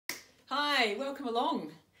Hi, welcome along.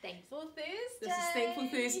 Thankful Thursday. This is Thankful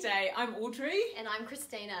Thursday. I'm Audrey. And I'm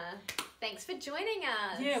Christina. Thanks for joining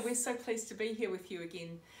us. Yeah, we're so pleased to be here with you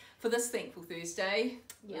again for this Thankful Thursday.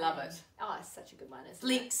 Yeah. Love it. Oh, it's such a good one, isn't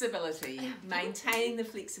Flexibility. Maintaining the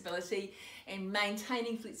flexibility, and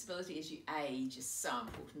maintaining flexibility as you age is so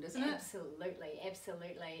important, isn't it? Absolutely,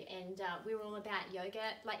 absolutely. And we're all about yoga.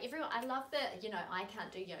 Like everyone, I love that, I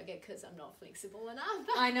can't do yoga because I'm not flexible enough.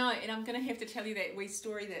 I know, and I'm going to have to tell you that wee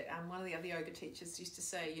story that one of the other yoga teachers used to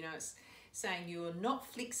say, it's saying you're not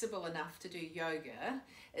flexible enough to do yoga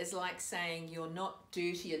is like saying you're not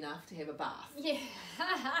dirty enough to have a bath. Yeah.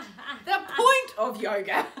 The point of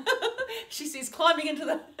yoga, she says, climbing into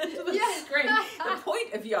the screen, the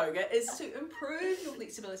point of yoga is to improve your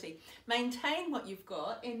flexibility, maintain what you've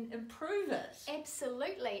got and improve it.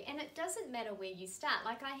 Absolutely. And it doesn't matter where you start.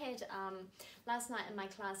 Like I had, last night in my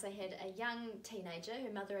class, I had a young teenager,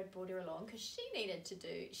 her mother had brought her along because she needed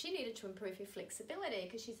to improve her flexibility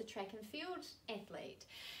because she's a track and field athlete.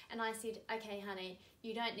 And I said, okay, honey,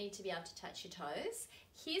 you don't need to be able to touch your toes.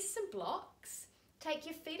 Here's some blocks. Take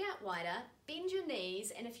your feet out wider, bend your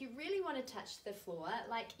knees, and if you really want to touch the floor,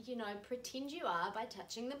 pretend you are by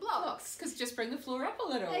touching the blocks. Because just bring the floor up a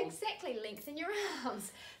little. Exactly, lengthen your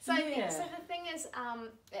arms. So, so the thing is,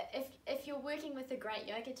 if you're working with a great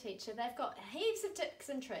yoga teacher, they've got heaps of tips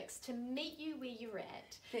and tricks to meet you where you're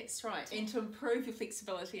at. That's right, and to improve your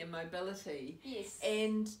flexibility and mobility. Yes.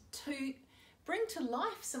 And to bring to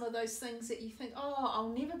life some of those things that you think, oh, I'll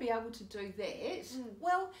never be able to do that.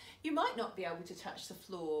 Well, you might not be able to touch the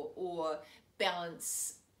floor or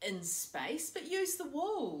balance in space, but use the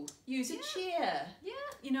wall, use a chair.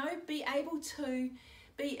 Yeah. Be able to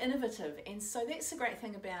be innovative. And so that's the great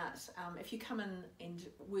thing about if you come in and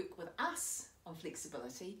work with us on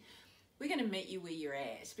flexibility, we're going to meet you where you're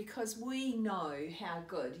at because we know how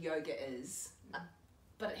good yoga is,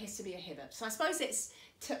 but it has to be a habit. So I suppose that's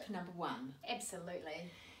tip number one.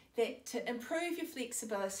 Absolutely. That to improve your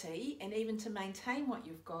flexibility and even to maintain what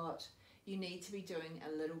you've got, you need to be doing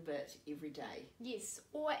a little bit every day. Yes,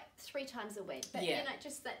 or 3 times a week. But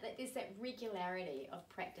just that there's that regularity of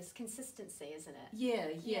practice, consistency, isn't it?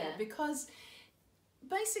 Yeah. Because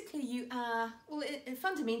basically you are,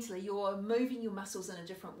 fundamentally you're moving your muscles in a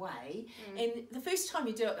different way. And the first time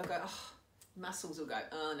you do it, they'll go, muscles will go,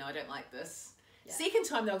 oh no, I don't like this. Yeah. Second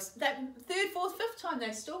time, that third, fourth, fifth time,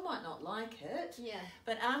 they still might not like it. Yeah.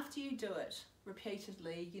 But after you do it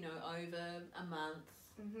repeatedly, over a month,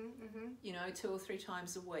 2 or 3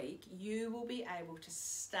 times a week, you will be able to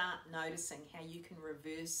start noticing how you can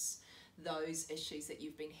reverse those issues that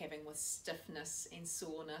you've been having with stiffness and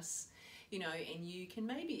soreness. And you can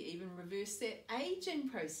maybe even reverse that aging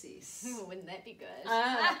process. Wouldn't that be good?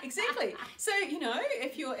 Exactly. So,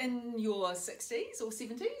 if you're in your 60s or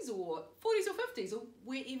 70s or 40s or 50s or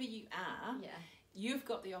wherever you are, you've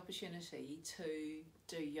got the opportunity to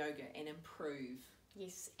do yoga and improve.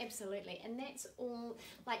 Yes, absolutely. And that's all,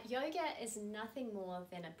 yoga is nothing more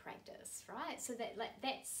than a practice, right? So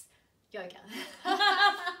that's yoga.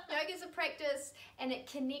 Yoga is a practice and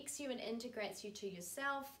it connects you and integrates you to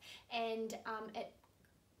yourself, and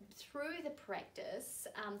through the practice,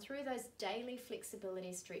 through those daily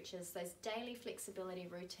flexibility stretches, those daily flexibility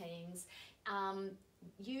routines,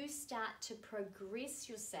 you start to progress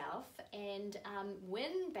yourself and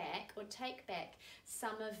win back or take back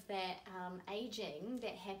some of that aging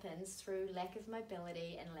that happens through lack of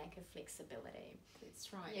mobility and lack of flexibility.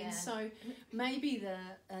 That's right. Yeah. And so maybe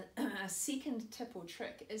a second tip or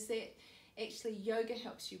trick is that actually yoga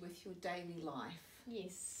helps you with your daily life.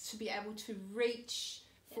 Yes. To be able to reach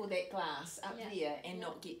for that glass up there and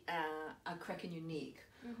not get a crack in your neck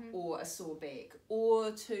or a sore back,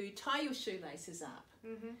 or to tie your shoelaces up.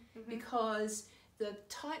 Because the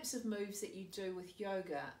types of moves that you do with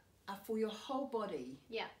yoga are for your whole body.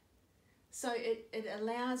 Yeah. So it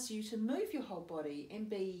allows you to move your whole body and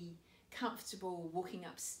be comfortable walking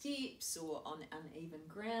up steps or on uneven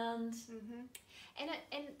ground. And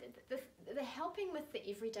the helping with the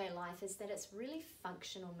everyday life is that it's really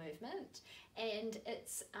functional movement, and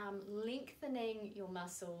it's lengthening your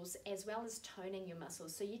muscles as well as toning your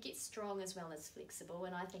muscles, so you get strong as well as flexible.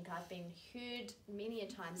 And I think I've been heard many a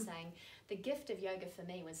time saying the gift of yoga for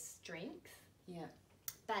me was strength. Yeah.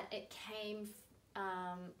 But it came,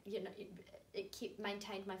 it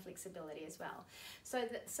maintained my flexibility as well. So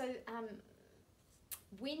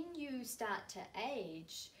when you start to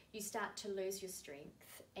age, you start to lose your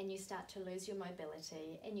strength and you start to lose your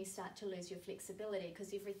mobility and you start to lose your flexibility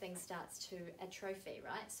because everything starts to atrophy,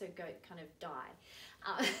 right? So go kind of die.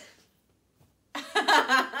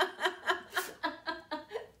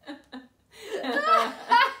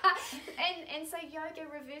 And so yoga yoga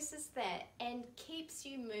reverses that and keeps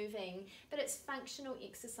you moving, but it's functional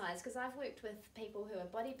exercise, because I've worked with people who are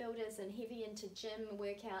bodybuilders and heavy into gym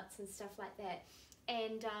workouts and stuff like that,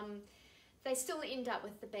 and they still end up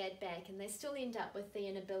with the bad back, and they still end up with the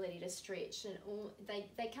inability to stretch, and all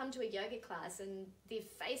they come to a yoga class and their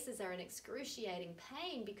faces are in excruciating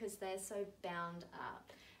pain because they're so bound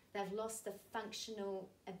up. They've lost the functional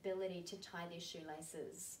ability to tie their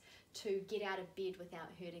shoelaces, to get out of bed without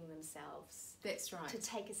hurting themselves. That's right. To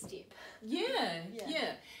take a step. Yeah.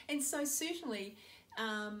 And so certainly,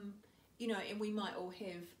 you know, and we might all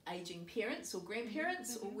have aging parents or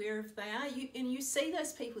grandparents or wherever they are, and you see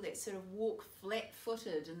those people that sort of walk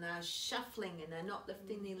flat-footed and they're shuffling and they're not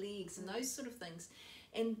lifting their legs and those sort of things.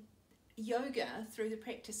 And yoga, through the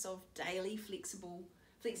practice of daily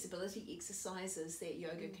flexibility exercises that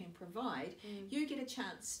yoga can provide, you get a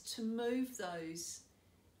chance to move those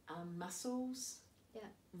muscles,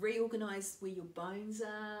 reorganize where your bones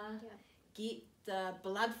are, get the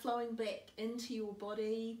blood flowing back into your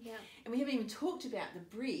body, and we haven't even talked about the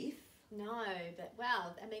breath. No, but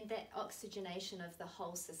wow, I mean, that oxygenation of the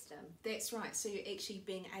whole system. That's right. So you're actually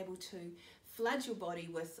being able to flood your body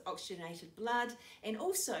with oxygenated blood, and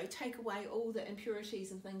also take away all the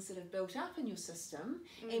impurities and things that have built up in your system,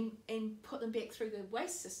 and put them back through the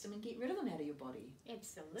waste system and get rid of them out of your body.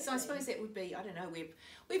 Absolutely. So I suppose that would be, I don't know,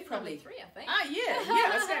 we've probably number 3, I think.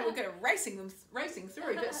 I was going, we're going to racing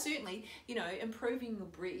through, but certainly, you know, improving your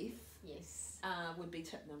breath. Yes. Would be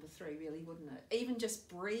tip number 3, really, wouldn't it? Even just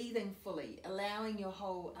breathing fully, allowing your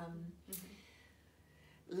whole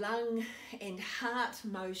lung and heart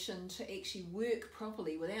motion to actually work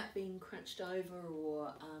properly without being crunched over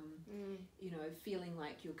or you know, feeling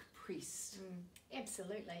like you're compressed.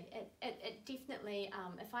 Absolutely. It definitely,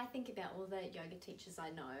 if I think about all the yoga teachers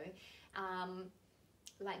I know,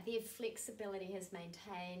 like their flexibility has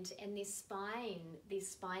maintained, and their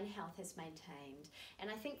spine health has maintained. And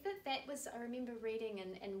I think that was, I remember reading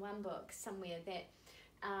in one book somewhere that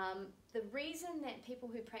the reason that people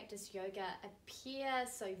who practice yoga appear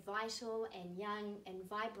so vital and young and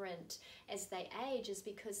vibrant as they age is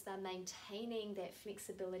because they're maintaining that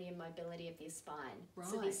flexibility and mobility of their spine. Right.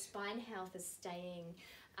 So their spine health is staying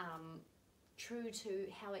true to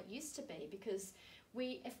how it used to be, because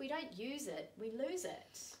if we don't use it, we lose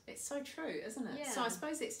it. It's so true, isn't it? Yeah. So I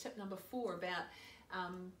suppose that's tip number 4 about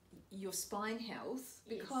your spine health,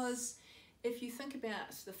 because if you think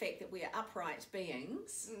about the fact that we are upright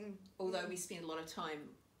beings, although we spend a lot of time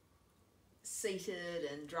seated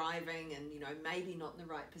and driving and, you know, maybe not in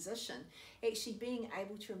the right position, actually being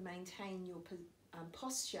able to maintain your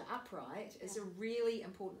posture upright is a really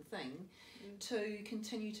important thing to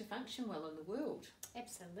continue to function well in the world.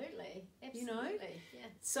 Absolutely. You know? Yeah.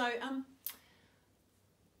 So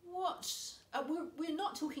we're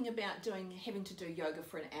not talking about having to do yoga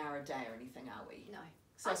for an hour a day or anything, are we? No.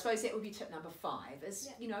 So I suppose that would be tip number 5 is,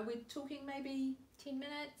 you know, we're talking maybe 10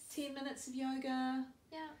 minutes. 10 minutes of yoga.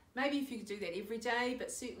 Yeah. Maybe if you could do that every day,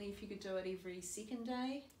 but certainly if you could do it every second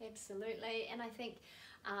day. Absolutely. And I think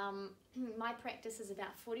my practice is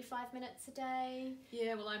about 45 minutes a day.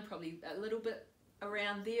 Yeah, well, I'm probably a little bit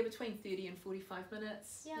around there, between 30 and 45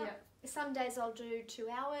 minutes. Yeah. Some days I'll do 2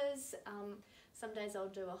 hours. Some days I'll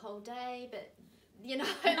do a whole day, but you know,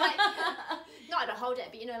 like not a whole day,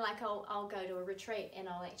 but you know, like I'll go to a retreat and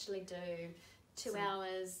I'll actually do 2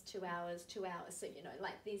 hours, 2 hours, 2 hours. So you know,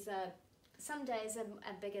 like these are, some days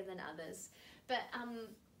are bigger than others, but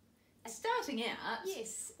starting out,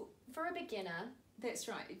 yes, for a beginner. That's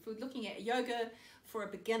right. If we're looking at yoga for a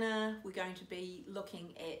beginner, we're going to be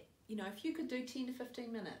looking at, you know, if you could do 10 to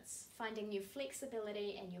 15 minutes. Finding your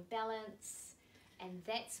flexibility and your balance, and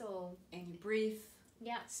that's all. And your breath.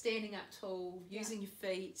 Yeah. Standing up tall, using your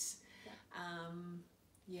feet.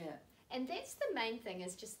 And that's the main thing,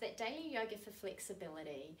 is just that daily yoga for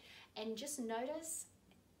flexibility, and just notice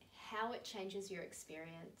how it changes your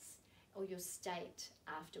experience or your state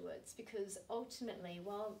afterwards, because ultimately,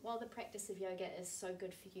 while the practice of yoga is so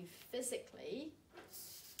good for you physically,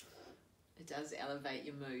 it does elevate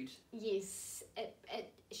your mood. Yes,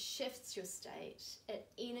 it shifts your state, it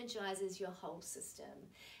energizes your whole system,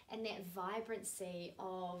 and that vibrancy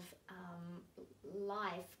of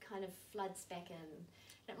life kind of floods back in.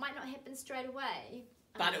 It might not happen straight away,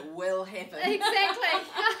 but it will happen. Exactly.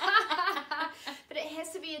 But it has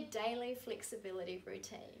to be a daily flexibility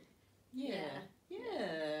routine. Yeah.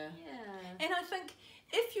 And I think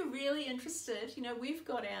if you're really interested, you know, we've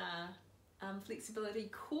got our flexibility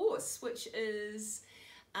course, which is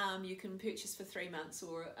you can purchase for 3 months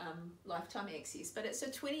or lifetime access, but it's a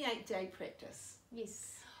 28-day practice.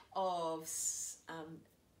 Yes. Of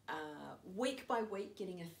week by week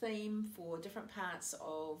getting a theme for different parts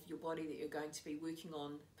of your body that you're going to be working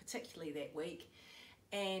on, particularly that week.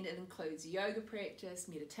 And it includes yoga practice,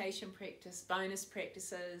 meditation practice, bonus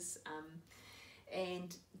practices,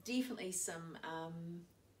 and definitely some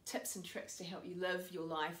tips and tricks to help you live your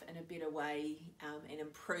life in a better way and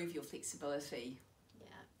improve your flexibility. Yeah,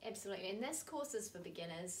 absolutely. And this course is for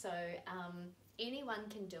beginners, so anyone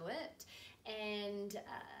can do it. And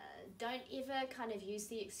don't ever kind of use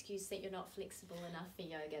the excuse that you're not flexible enough for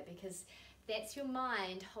yoga, because that's your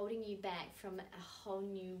mind holding you back from a whole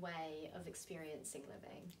new way of experiencing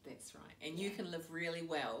living. That's right. And you can live really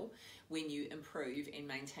well when you improve and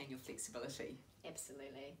maintain your flexibility.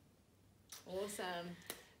 Absolutely. Awesome.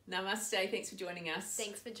 Namaste. Thanks for joining us.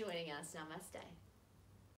 Thanks for joining us. Namaste.